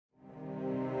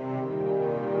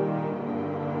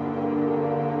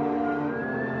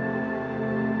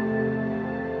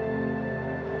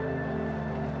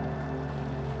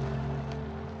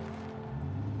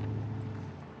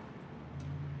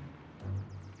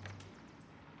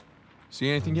See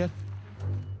anything yet?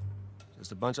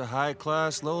 Just a bunch of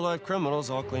high-class, low-life criminals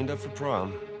all cleaned up for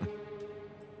prom.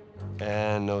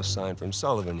 And no sign from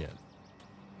Sullivan yet.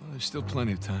 Well, there's still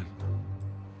plenty of time.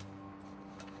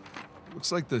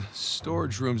 Looks like the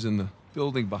storage room's in the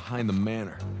building behind the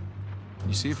manor. Can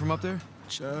you see it from up there?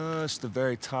 Just the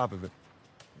very top of it.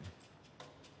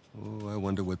 Oh, I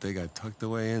wonder what they got tucked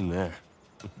away in there.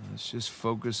 Let's just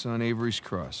focus on Avery's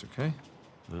Cross, okay?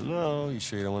 No, you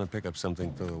sure you don't want to pick up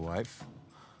something for the wife?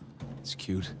 It's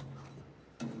cute.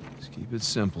 Just keep it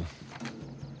simple.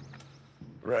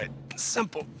 Right.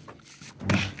 Simple.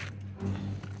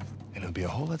 And it'd be a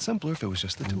whole lot simpler if it was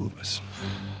just the two of us.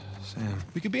 Sam.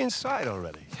 We could be inside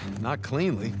already. Not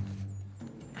cleanly.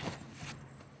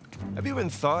 Have you even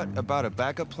thought about a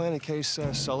backup plan in case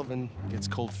Sullivan gets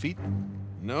cold feet?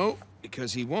 No,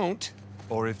 because he won't.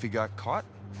 Or if he got caught?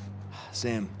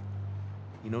 Sam,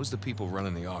 he knows the people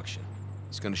running the auction.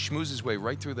 He's gonna schmooze his way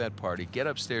right through that party, get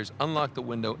upstairs, unlock the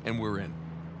window, and we're in.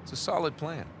 It's a solid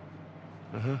plan.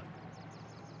 Uh-huh.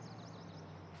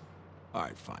 All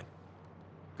right, fine.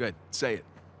 Good, say it.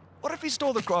 What if he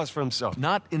stole the cross for himself?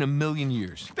 Not in a million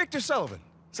years. Victor Sullivan.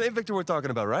 Same Victor we're talking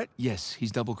about, right? Yes,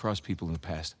 he's double-crossed people in the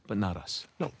past, but not us.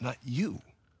 No, not you.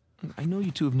 I know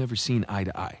you two have never seen eye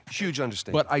to eye. Huge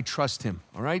understanding. But I trust him,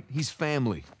 all right? He's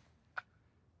family.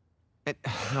 And,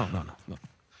 no.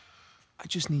 I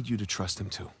just need you to trust him,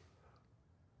 too.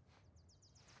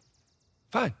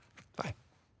 Fine.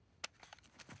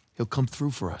 He'll come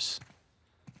through for us.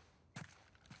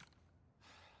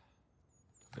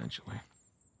 Eventually.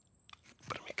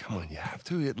 But I mean, come on, you have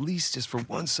to at least just for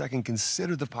 1 second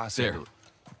consider the possibility.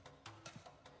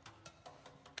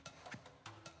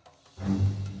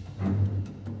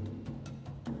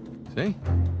 There. See?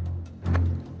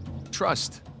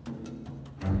 Trust.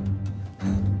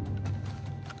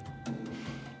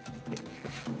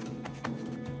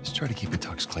 Just try to keep your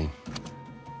tux clean.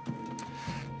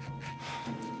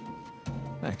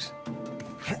 Thanks.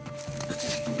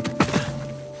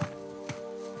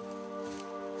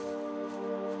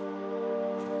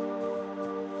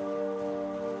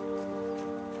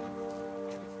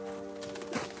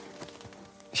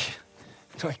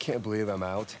 I can't believe I'm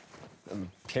out. I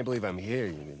can't believe I'm here,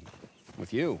 you mean,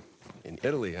 with you. In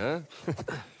Italy, huh?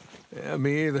 Yeah,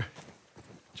 me either.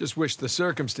 Just wish the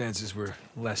circumstances were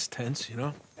less tense, you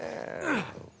know?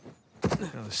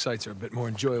 The sights are a bit more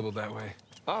enjoyable that way.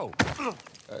 Oh.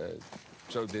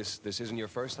 So this isn't your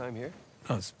first time here?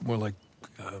 Oh, it's more like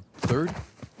third.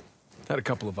 Had a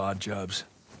couple of odd jobs.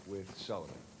 With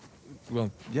Sullivan?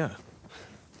 Well, yeah.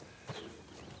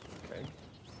 Okay.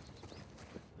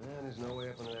 Man, there's no way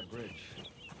up on that bridge.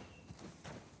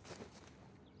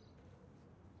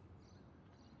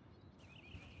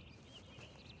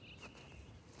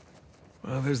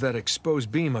 Well, there's that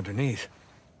exposed beam underneath.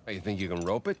 Oh, you think you can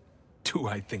rope it? Do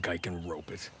I think I can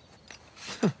rope it?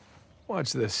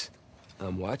 Watch this.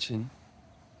 I'm watching.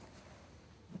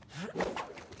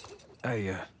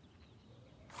 I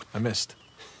missed.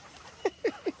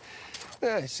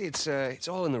 See, it's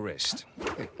all in the wrist.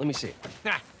 Here, let me see it.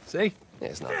 See? Yeah,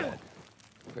 it's not bad.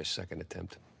 For a second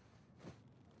attempt.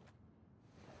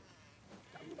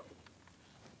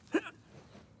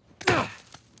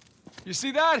 You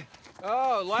see that?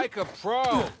 Oh, like a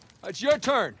pro. It's your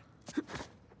turn.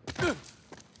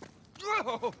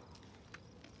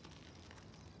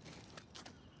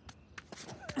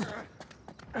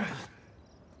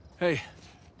 Hey,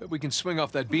 bet we can swing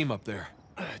off that beam up there.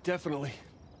 Definitely.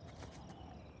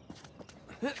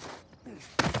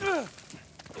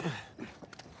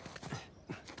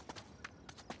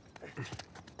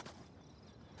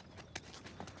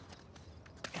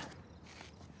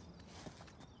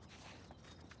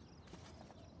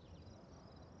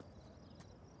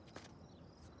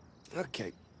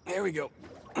 Okay, here we go.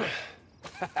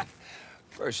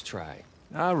 First try.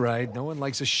 All right, no one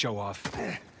likes a show-off.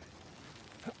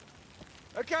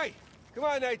 Okay, come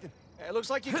on, Nathan. It looks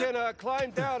like you can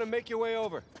climb down and make your way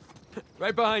over.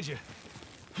 Right behind you.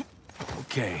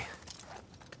 Okay.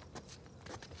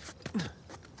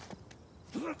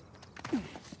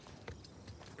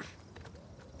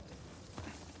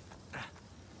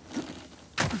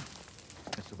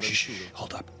 Shh,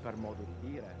 hold up. Per modo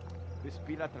di dire,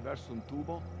 respira attraverso un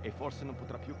tubo e forse non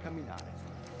potrà più camminare.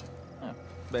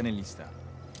 Bene gli sta.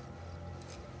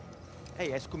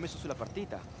 Ehi, hai scommesso sulla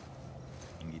partita?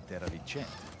 Inghilterra vincente.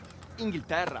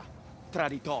 Inghilterra,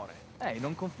 traditore.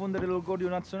 Non confondere l'orgoglio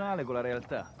nazionale con la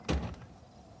realtà.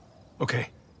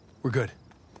 Okay, we're good.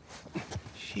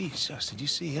 Jesus, did you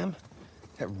see him?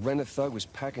 That rented thug was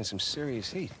packing some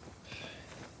serious heat.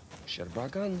 Should have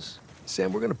brought guns.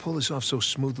 Sam, we're gonna pull this off so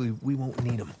smoothly, we won't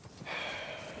need them.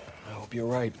 hope you're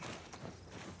right.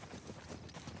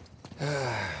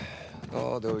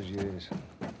 All those years.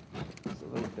 It's the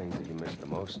little things that you miss the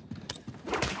most.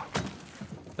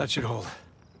 That should hold.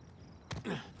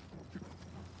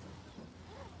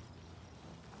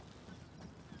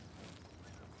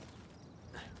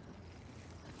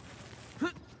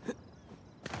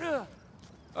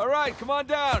 All right, come on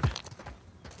down.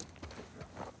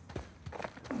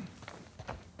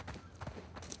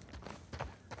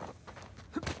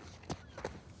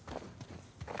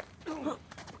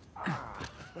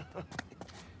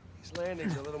 These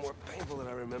landings are a little more painful than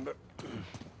I remember.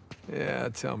 Yeah,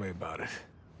 tell me about it.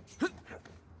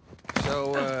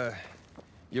 So,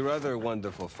 your other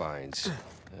wonderful finds.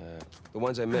 The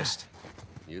ones I missed.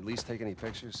 You at least take any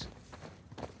pictures?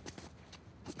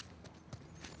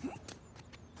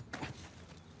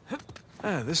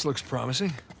 Ah, this looks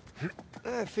promising.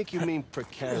 I think you mean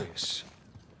precarious.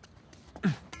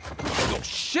 Oh,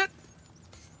 shit!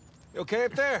 You okay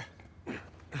up there?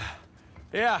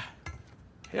 Yeah.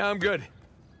 Yeah, I'm good.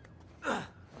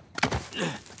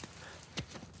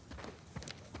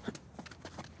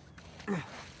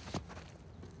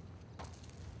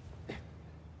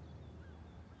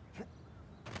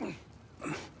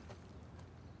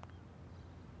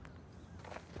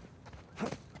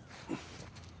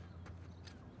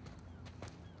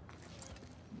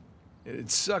 It'd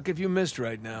suck if you missed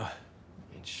right now.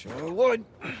 It sure would.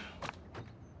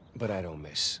 But I don't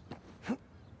miss.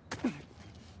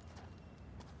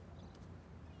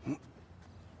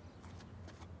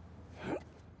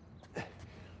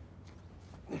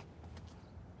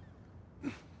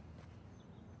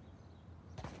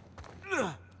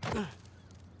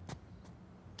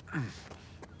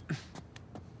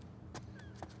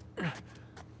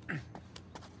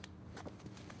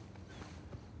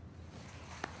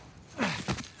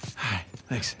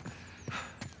 Thanks.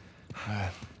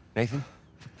 Nathan?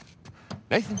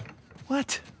 Nathan?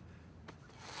 What?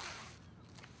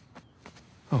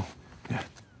 Oh, yeah.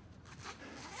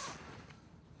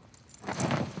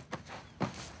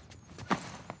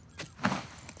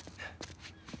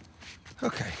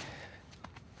 Okay.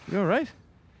 You all right?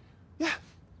 Yeah.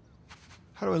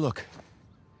 How do I look?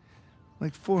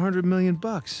 Like 400 million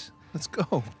bucks. Let's go.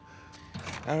 All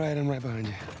right, I'm right behind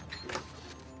you.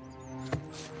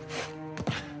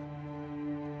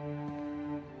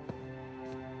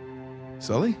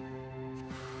 Sully?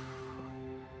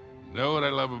 Know what I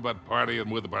love about partying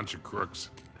with a bunch of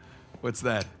crooks? What's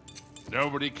that?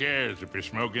 Nobody cares if you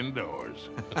smoke indoors.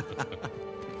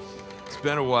 It's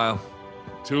been a while.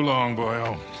 Too long,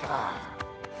 boyo.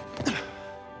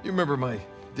 You remember my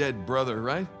dead brother,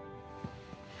 right?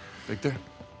 Victor?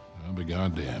 I'll be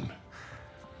goddamned.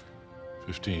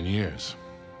 15 years.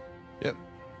 Yep.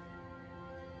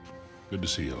 Good to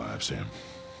see you alive, Sam.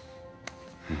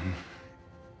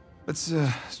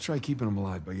 Let's try keeping him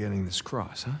alive by getting this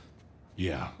cross, huh?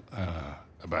 Yeah,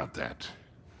 about that.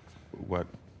 What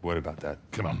about that?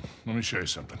 Come on, let me show you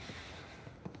something.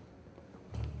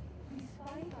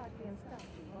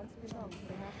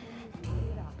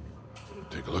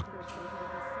 Take a look.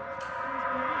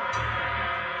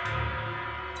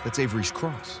 That's Avery's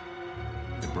cross.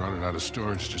 They brought it out of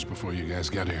storage just before you guys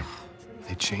got here.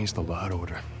 They changed the lot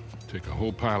order. Take a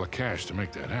whole pile of cash to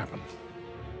make that happen.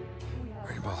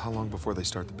 Right, well, how long before they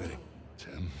start the bidding?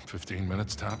 10, 15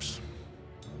 minutes tops.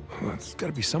 Well, there's got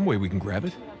to be some way we can grab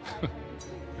it.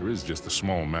 There is just a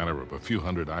small matter of a few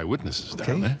hundred eyewitnesses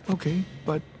down there. Okay,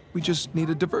 but we just need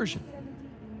a diversion.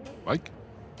 Like?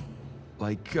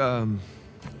 Like I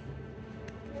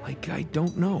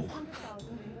don't know.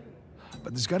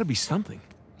 But there's got to be something.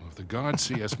 Well, if the guards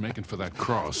see us making for that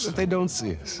cross... If they don't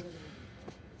see us.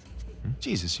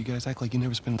 Jesus, you guys act like you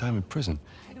never spend time in prison.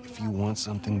 If you want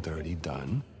something dirty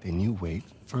done, then you wait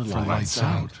for lights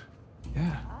out.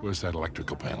 Yeah. Where's that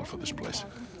electrical panel for this place?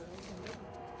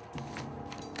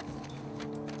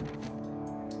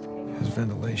 There's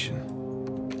ventilation.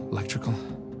 Electrical.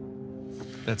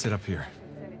 That's it up here.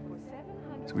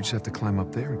 So we just have to climb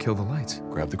up there and kill the lights.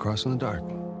 Grab the cross in the dark.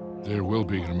 There will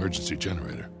be an emergency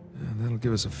generator. And that'll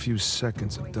give us a few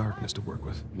seconds of darkness to work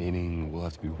with. Meaning we'll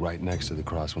have to be right next to the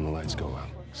cross when the lights go out.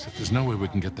 Except there's no way we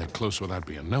can get that close without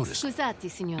being noticed. Scusate,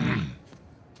 signora.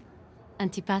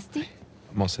 Antipasti?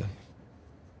 I'm all set.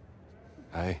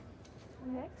 Hi.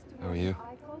 How are you?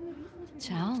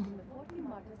 Ciao.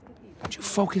 Would you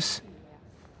focus?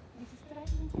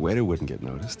 The waiter wouldn't get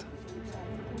noticed.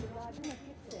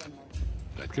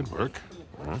 That could work.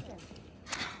 Huh?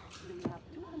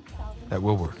 That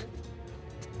will work.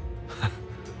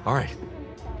 All right.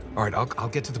 All right, I'll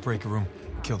get to the breaker room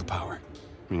and kill the power.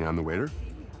 You mean I'm the waiter?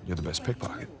 You're the best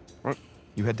pickpocket. What?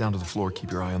 You head down to the floor, keep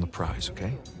your eye on the prize,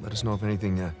 okay? Let us know if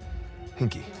anything,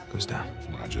 hinky goes down.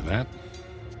 Roger that.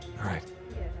 All right.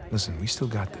 Listen, we still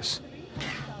got this.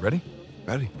 Ready?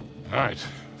 Ready? All right,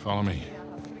 follow me.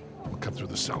 We'll cut through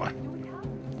the cellar.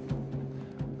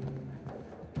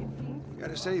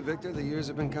 Gotta say, Victor, the years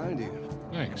have been kind to you.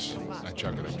 Thanks. I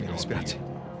chuck it up to go. Spiazzi.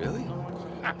 Really?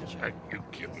 Are you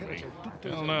kidding me?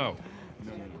 Hell no.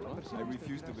 I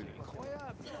refuse to believe.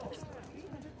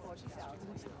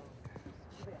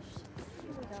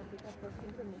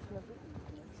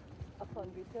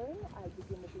 Upon return, I'll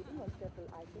begin the bidding on several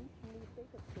items from the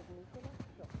estate of Sydney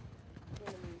Collection. In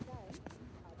the meantime,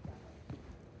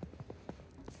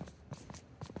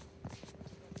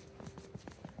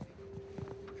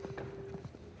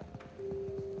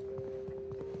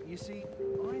 You see, I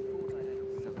thought I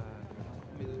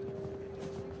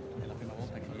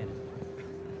had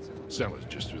Cellar's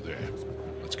just through there.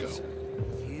 Let's go.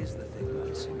 Here's the thing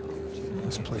about Singapore.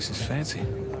 This place is fancy.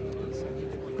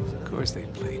 Of course they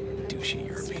play douchey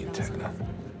European techno.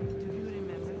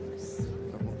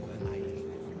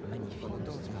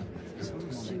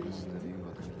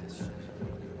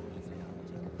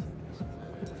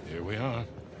 Here we are.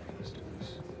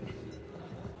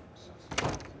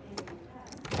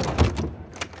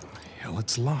 Hell,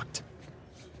 it's locked.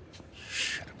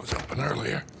 Shit, it was open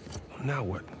earlier. Now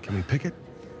what? Can we pick it?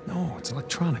 No, it's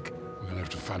electronic. We're gonna have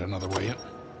to find another way in.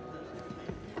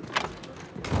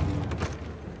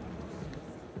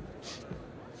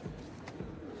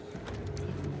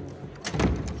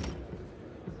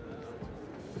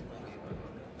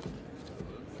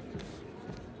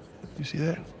 You see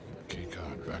that? Key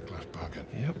card, back left pocket.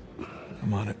 Yep.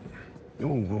 I'm on it. Whoa,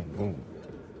 whoa, whoa.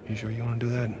 You sure you want to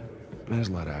do that? There's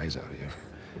a lot of eyes out here.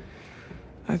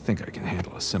 I think I can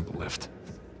handle a simple lift.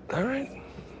 All right.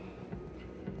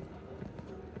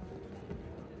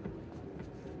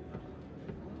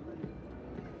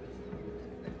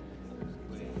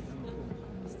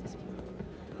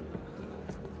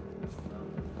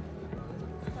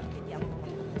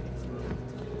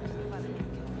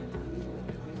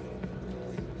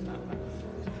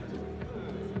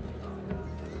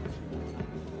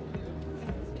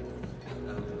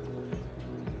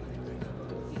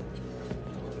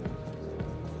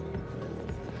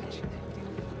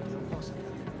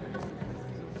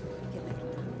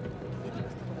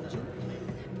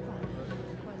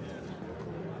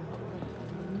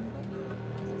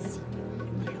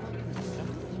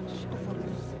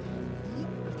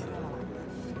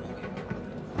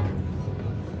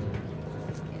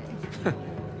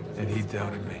 And he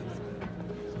doubted me.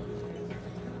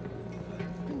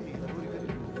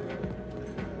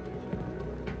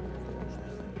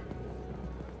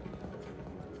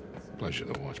 Pleasure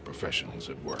to watch professionals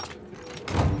at work.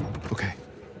 Okay.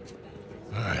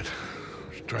 All right,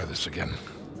 let's try this again.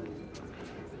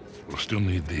 We'll still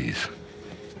need these.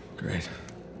 Great.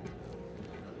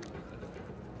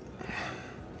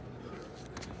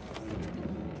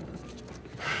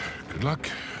 Good luck.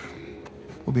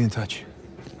 We'll be in touch.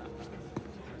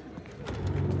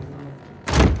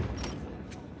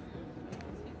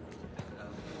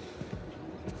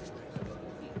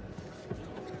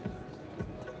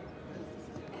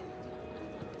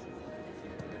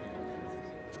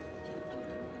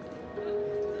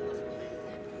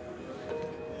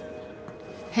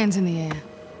 Hands in the air.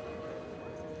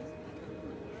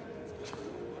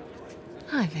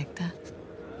 Hi, Victor.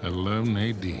 Hello,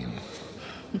 Nadine.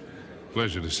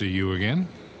 Pleasure to see you again.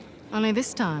 Only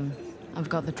this time, I've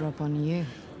got the drop on you.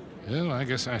 Well, I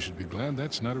guess I should be glad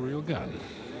that's not a real gun.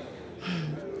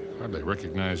 Hardly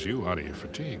recognize you out of your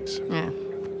fatigues. Yeah.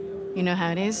 You know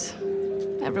how it is.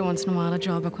 Every once in a while, a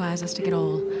job requires us to get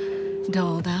all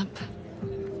dolled up.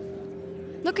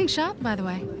 Looking sharp, by the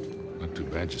way. Not too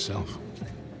bad yourself.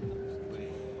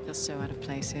 Feel so out of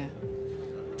place here.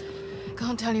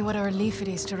 Can't tell you what a relief it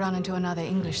is to run into another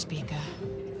English speaker.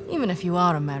 Even if you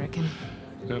are American.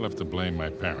 They'll have to blame my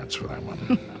parents for that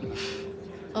one.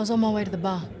 I was on my way to the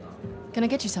bar. Can I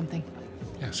get you something?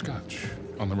 Yeah, scotch.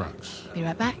 On the rocks. Be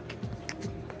right back.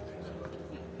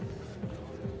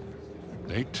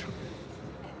 Nate?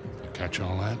 You catch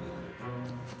all that?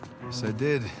 Yes, I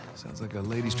did. Sounds like a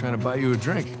lady's trying to buy you a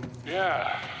drink.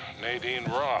 Yeah, Nadine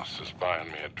Ross is buying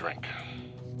me a drink.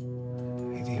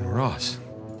 Nadine Ross.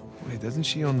 Wait, doesn't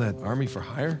she own that Army for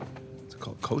Hire? It's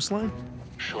called Coastline?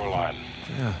 Shoreline.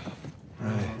 Yeah,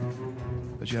 right.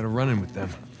 But you had a run-in with them.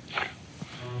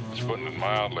 It's putting it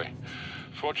mildly.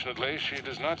 Fortunately, she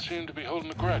does not seem to be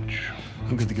holding a grudge.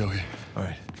 I'm good to go here. All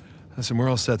right. Listen, we're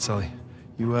all set, Sully.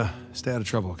 You, stay out of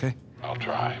trouble, okay? I'll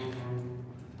try.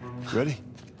 Ready?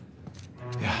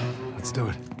 Yeah, let's do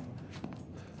it.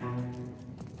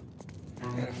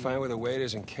 Gotta find where the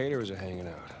waiters and caterers are hanging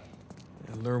out.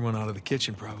 Yeah, lure one out of the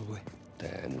kitchen, probably.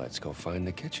 Then let's go find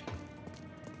the kitchen.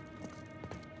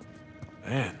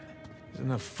 Man, there's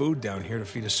enough food down here to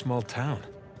feed a small town.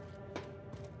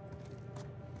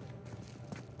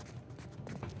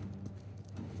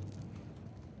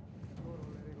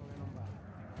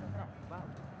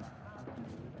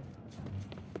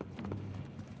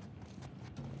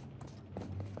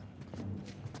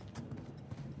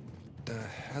 The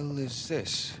hell is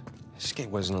this? This gate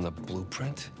wasn't on the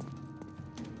blueprint.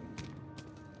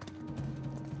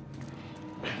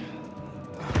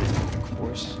 Of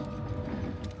course.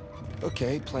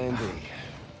 Okay, plan B.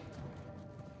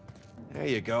 There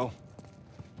you go.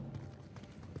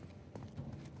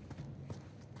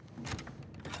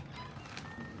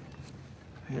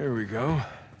 Here we go.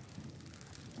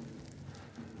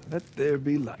 Let there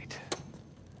be light.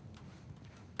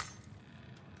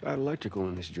 Got electrical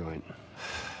in this joint.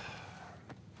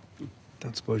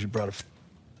 Don't suppose you brought a...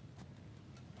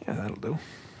 Yeah, that'll do.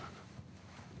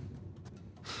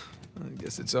 I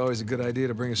guess it's always a good idea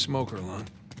to bring a smoker along.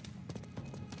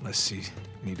 Unless you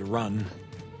need to run.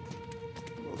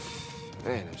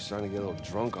 Man, I'm starting to get a little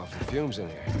drunk off the fumes in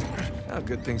here. Oh,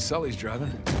 good thing Sully's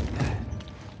driving.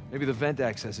 Maybe the vent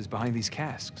access is behind these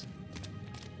casks.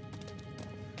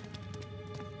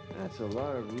 That's a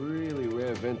lot of really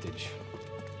rare vintage.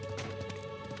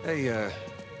 Hey,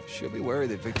 she'll be worried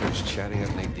that Victor's chatting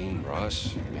up Nadine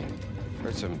Ross. I mean, I've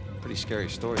heard some pretty scary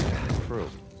stories about the crew.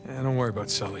 Yeah, don't worry about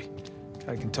Sully.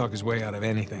 Guy can talk his way out of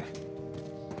anything.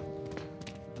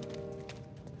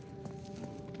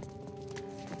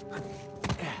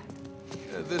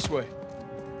 This way.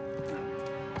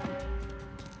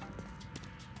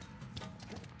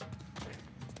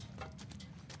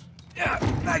 Yeah,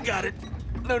 I got it.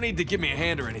 No need to give me a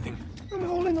hand or anything. I'm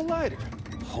holding a lighter.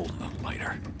 Holding the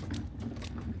lighter.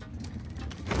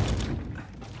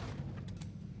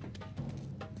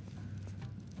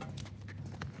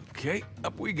 Okay,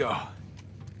 up we go.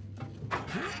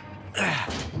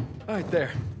 Right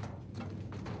there.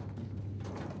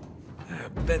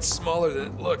 That's smaller than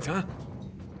it looked, huh?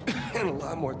 And a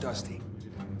lot more dusty.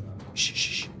 Shh,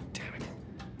 shh, shh. Damn it.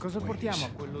 Cosa portiamo a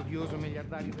quell'odioso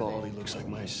miliardario? Baldy looks like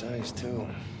my size, too.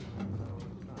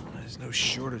 There's no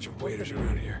shortage of waiters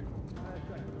around here.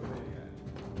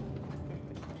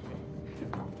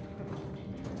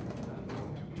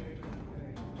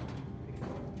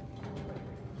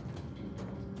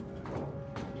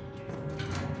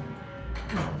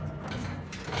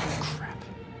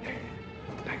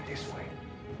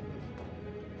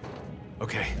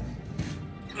 Okay.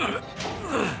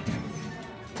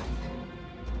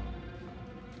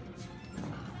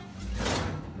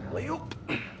 Alley-oop.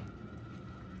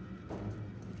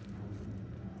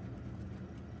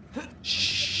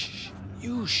 Shh.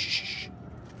 You shh.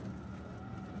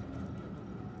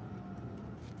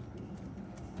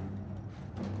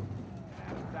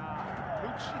 Lo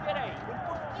ucciderei, quel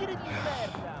portiere di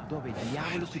merda! Dove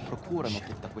diavolo si procurano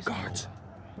tutta questa roba?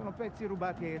 Sono pezzi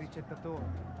rubati ai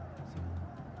ricettatori.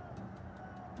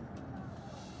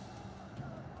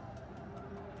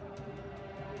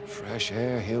 Fresh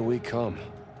air, here we come.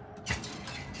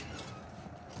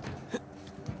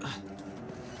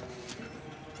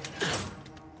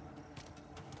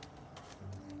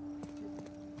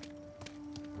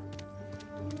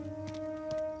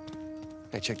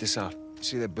 Hey, check this out.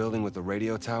 See that building with the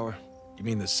radio tower? You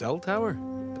mean the cell tower?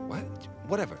 What?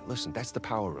 Whatever. Listen, that's the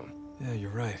power room. Yeah,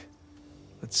 you're right.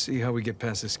 Let's see how we get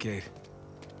past this gate.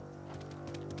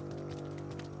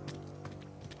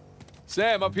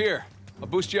 Sam, up here. I'll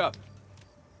boost you up.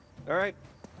 All right.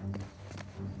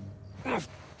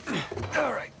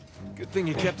 All right. Good thing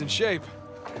you kept in shape.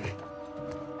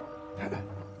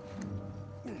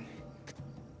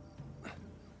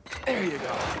 There you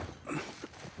go.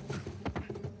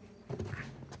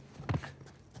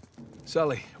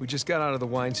 Sully, we just got out of the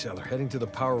wine cellar, heading to the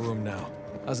power room now.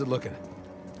 How's it looking?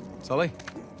 Sully?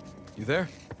 You there?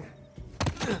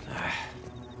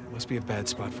 Must be a bad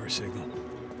spot for a signal.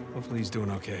 Hopefully he's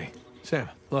doing okay. Sam,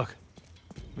 look.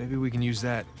 Maybe we can use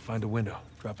that, find a window,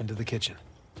 drop into the kitchen.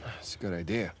 That's a good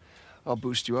idea. I'll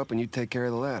boost you up and you take care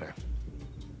of the ladder.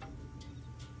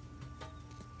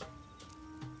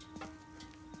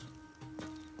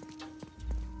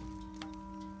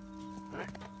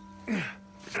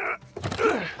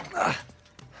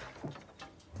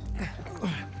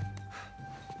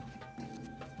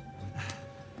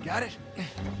 Got it?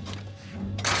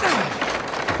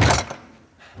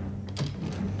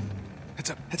 Heads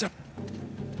up, heads up.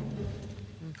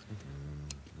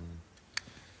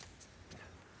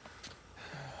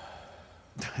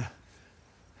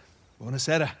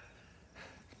 Buonasera.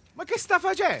 che sta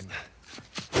facendo?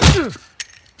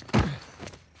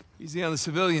 Easy on the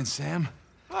civilians, Sam.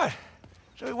 What?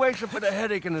 So he wakes up with a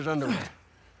headache in his underwear.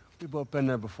 We both been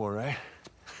there before, right?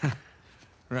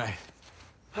 Right.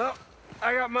 Well,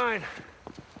 I got mine.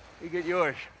 You get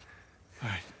yours. All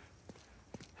right.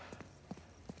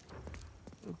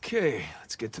 Okay,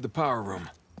 let's get to the power room.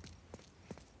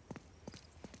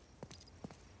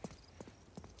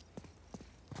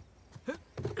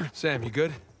 Sam, you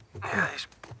good? Yeah, these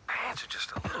pants are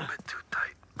just a little bit too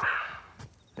tight.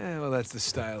 Yeah, well, that's the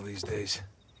style these days.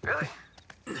 Really?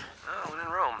 Oh, when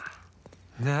in Rome.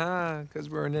 Nah, because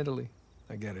we're in Italy.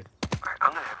 I get it. All right, I'm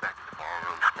gonna head back to the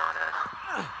ballroom.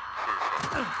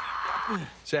 Not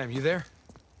Sam, you there?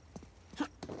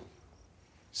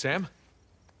 Sam?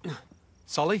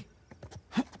 Sully?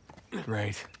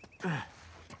 Great.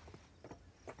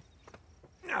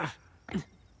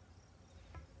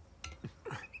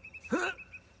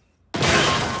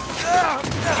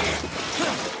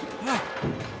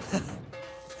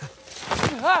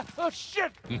 Oh,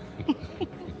 shit!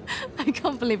 I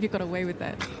can't believe you got away with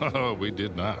that. Oh, we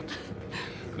did not.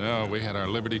 No, we had our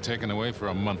liberty taken away for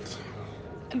a month.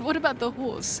 And what about the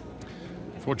horse?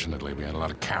 Fortunately, we had a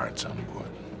lot of carrots on board.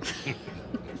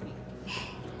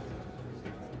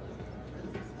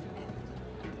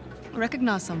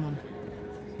 Recognize someone?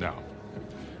 No.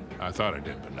 I thought I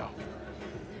did, but no.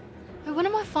 When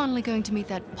am I finally going to meet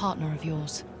that partner of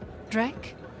yours?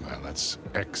 Drake? Well, that's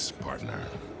ex-partner.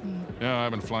 Yeah,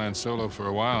 I've been flying solo for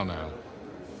a while now.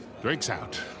 Drake's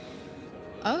out.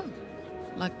 Oh,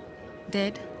 like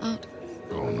dead out?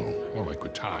 Oh, no. More like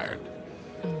retired.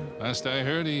 Last I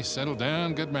heard, he settled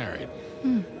down, got married.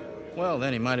 Well,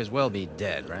 then he might as well be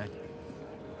dead, right?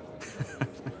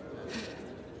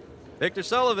 Victor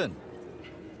Sullivan!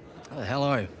 How the hell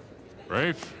are you?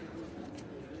 Rafe?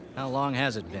 How long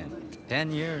has it been?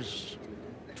 10 years?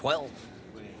 12?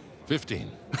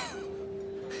 15.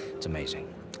 It's amazing.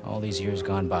 All these years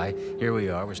gone by, here we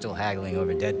are, we're still haggling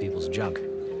over dead people's junk.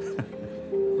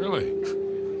 Really?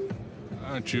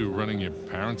 Aren't you running your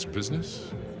parents'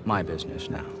 business? My business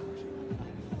now.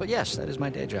 But yes, that is my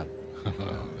day job.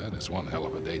 That is one hell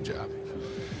of a day job.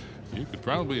 You could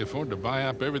probably afford to buy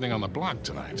up everything on the block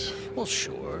tonight. Well,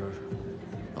 sure.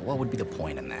 But what would be the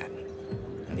point in that?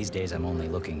 And these days, I'm only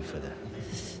looking for the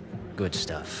good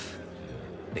stuff.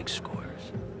 Big scores.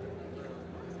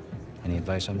 Any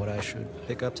advice on what I should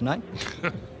pick up tonight?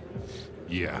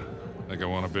 Yeah, I think I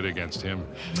want to bid against him.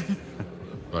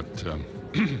 But,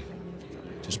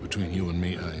 just between you and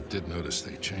me, I did notice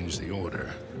they changed the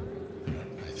order.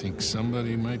 I think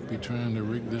somebody might be trying to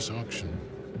rig this auction.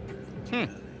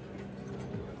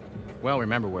 Well,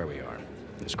 remember where we are.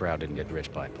 This crowd didn't get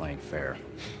rich by playing fair.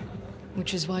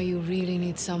 Which is why you really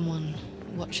need someone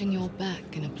watching your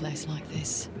back in a place like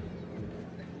this.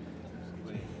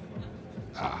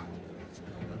 Ah.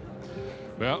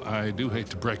 Well, I do hate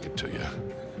to break it to you.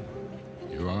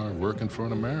 You are working for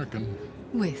an American.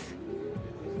 We've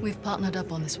partnered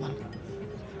up on this one.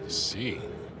 See.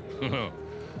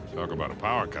 Talk about a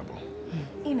power couple.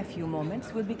 In a few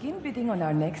moments, we'll begin bidding on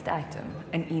our next item,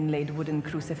 an inlaid wooden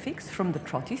crucifix from the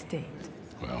Trott estate.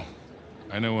 Well,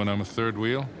 I know when I'm a third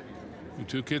wheel. You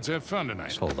two kids have fun tonight.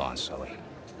 Just hold on, Sully.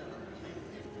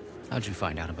 How'd you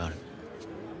find out about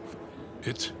it?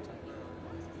 It?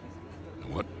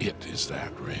 What it is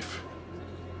that, Rafe?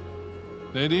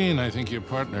 Nadine, I think your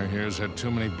partner here has had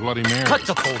too many Bloody Marys. Cut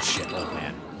the bullshit, old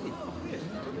man.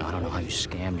 I don't know how you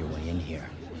scammed your way in here,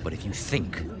 but if you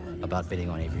think about bidding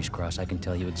on Avery's Cross, I can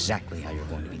tell you exactly how you're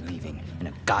going to be leaving in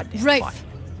a goddamn Rafe! fight.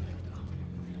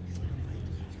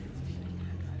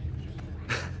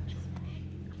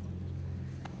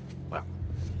 Well,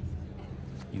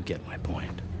 you get my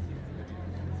point.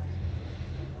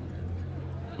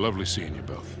 Lovely seeing you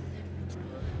both.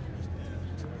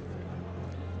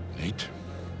 Nate?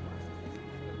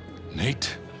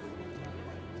 Nate?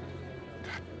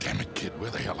 God damn it, kid,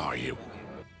 where the hell are you?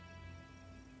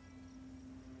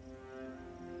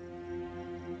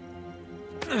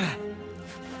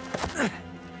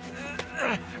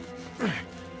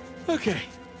 Okay.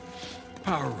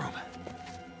 Power room.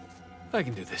 I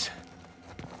can do this.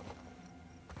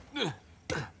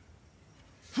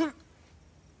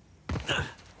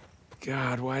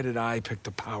 God, why did I pick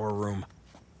the power room?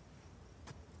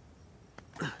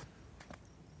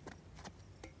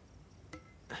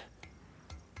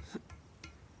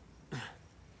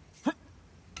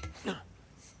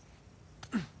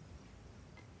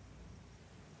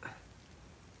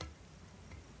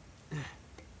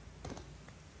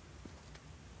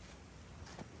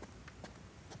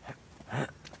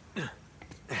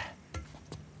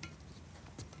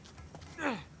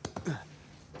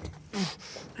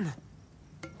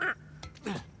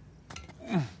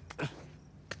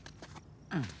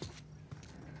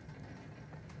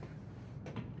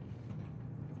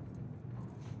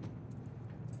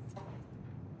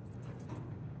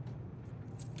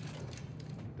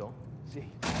 Sì.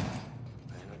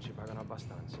 Non ci pagano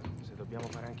abbastanza. Se dobbiamo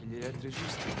fare anche gli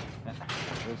elettricisti.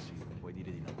 Sì, puoi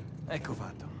dire di no. Ecco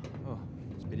fatto. Oh,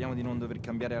 speriamo di non dover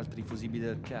cambiare altri fusibili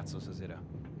del cazzo stasera.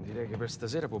 Direi che per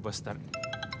stasera può bastare.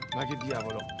 Ma che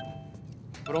diavolo?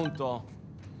 Pronto?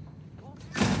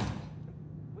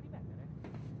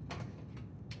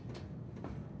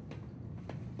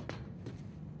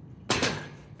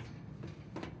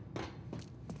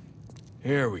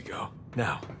 Here we go.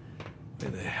 Now, where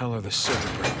the hell are the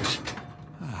circuit breakers?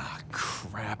 Ah,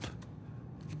 crap.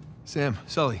 Sam,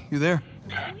 Sully, you there?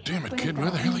 God damn it, kid,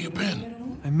 where the hell have you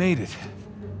been? I made it.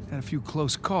 Had a few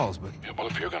close calls, but... Yeah, well,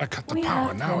 if you're gonna cut the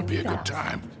power, now would be a good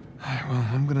time. Well,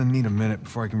 I'm gonna need a minute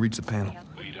before I can reach the panel.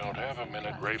 We don't have a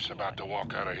minute. Rafe's about to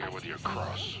walk out of here with your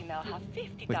cross.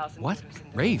 Wait, what?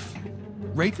 Rafe?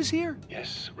 Rafe is here?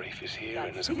 Yes, Rafe is here,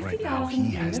 and Right now,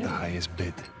 he has the highest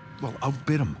bid. Well,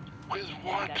 outbid him. With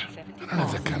what? I don't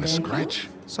have that kind of scratch.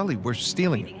 Sully, we're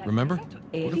stealing it, remember?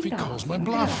 What if he calls my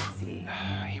bluff?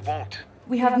 He won't.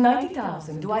 We have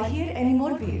 90,000. Do I hear any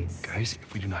more bids? Guys,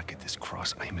 if we do not get this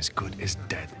cross, I am as good as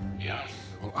dead. Yeah.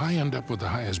 Well, I end up with the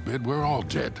highest bid. We're all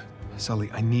dead.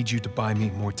 Sully, I need you to buy me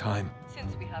more time.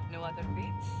 Since we have no other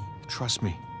bids. Trust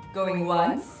me. Going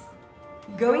once?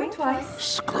 Going twice?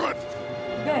 Screw it.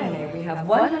 Bene, we have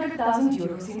 100,000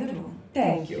 euros in the room.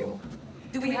 Thank you.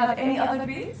 Do we have any other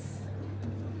bids?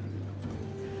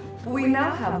 We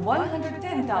now have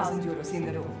 110,000 euros in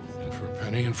the room. In for a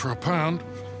penny and for a pound.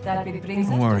 That bid brings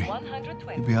Don't us worry. to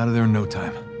 120. You'll be out of there in no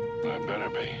time. I better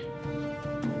be.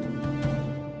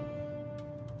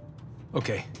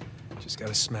 Okay, just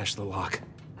gotta smash the lock.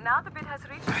 Now the bid has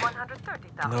reached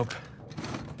 130,000. Nope,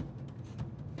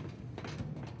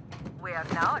 We are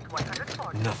now at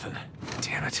 140. nothing.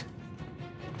 Damn it.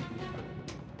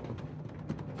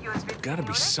 Gotta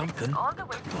be something. All the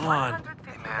way to Come on.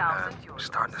 150,000 euros.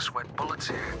 Starting to sweat bullets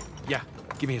here. Yeah,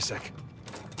 give me a sec.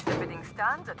 The bidding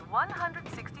stands at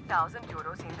 160,000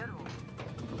 euros in the room.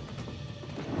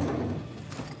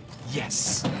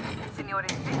 Yes.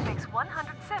 Signore's bid makes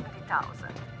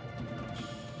 170,000.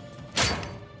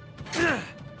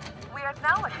 We are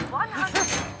now at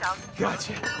 150,000.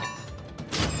 Gotcha.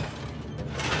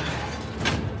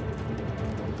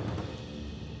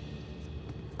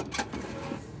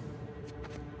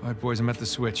 All right, boys, I'm at the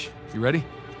switch. You ready?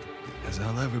 As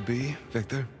I'll ever be,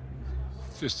 Victor.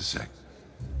 Just a sec.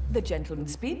 The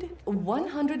gentleman's bid,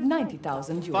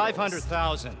 190,000 euros.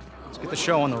 500,000. Let's get the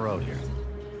show on the road here.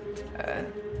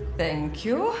 Thank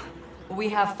you. We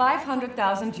have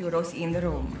 500,000 euros in the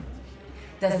room.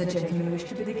 Does the gentleman wish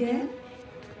to bid again?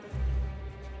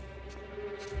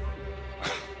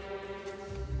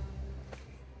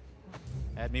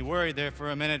 Had me worried there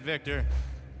for a minute, Victor.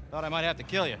 Thought I might have to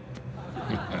kill you.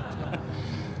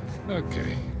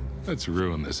 Okay, let's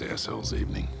ruin this asshole's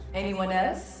evening. Anyone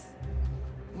else?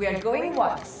 We are going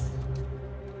once.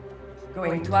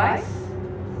 Going twice?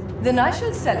 Then I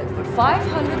shall sell it for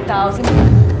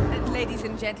 500,000. Ladies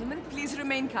and gentlemen, please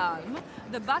remain calm.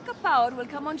 The backup power will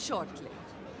come on shortly.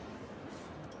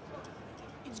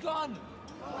 It's gone!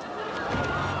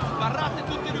 Sbarrate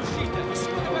tutte le uscite!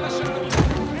 Nessuno deve lasciare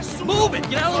nessuno! Move it!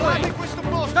 Get out of the way!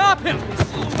 Stop him!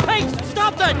 Hey!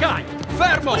 Stop that guy!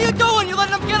 Fermo! What are you doing? You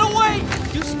letting him get away!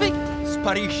 You speak...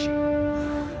 Sparisci.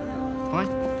 What?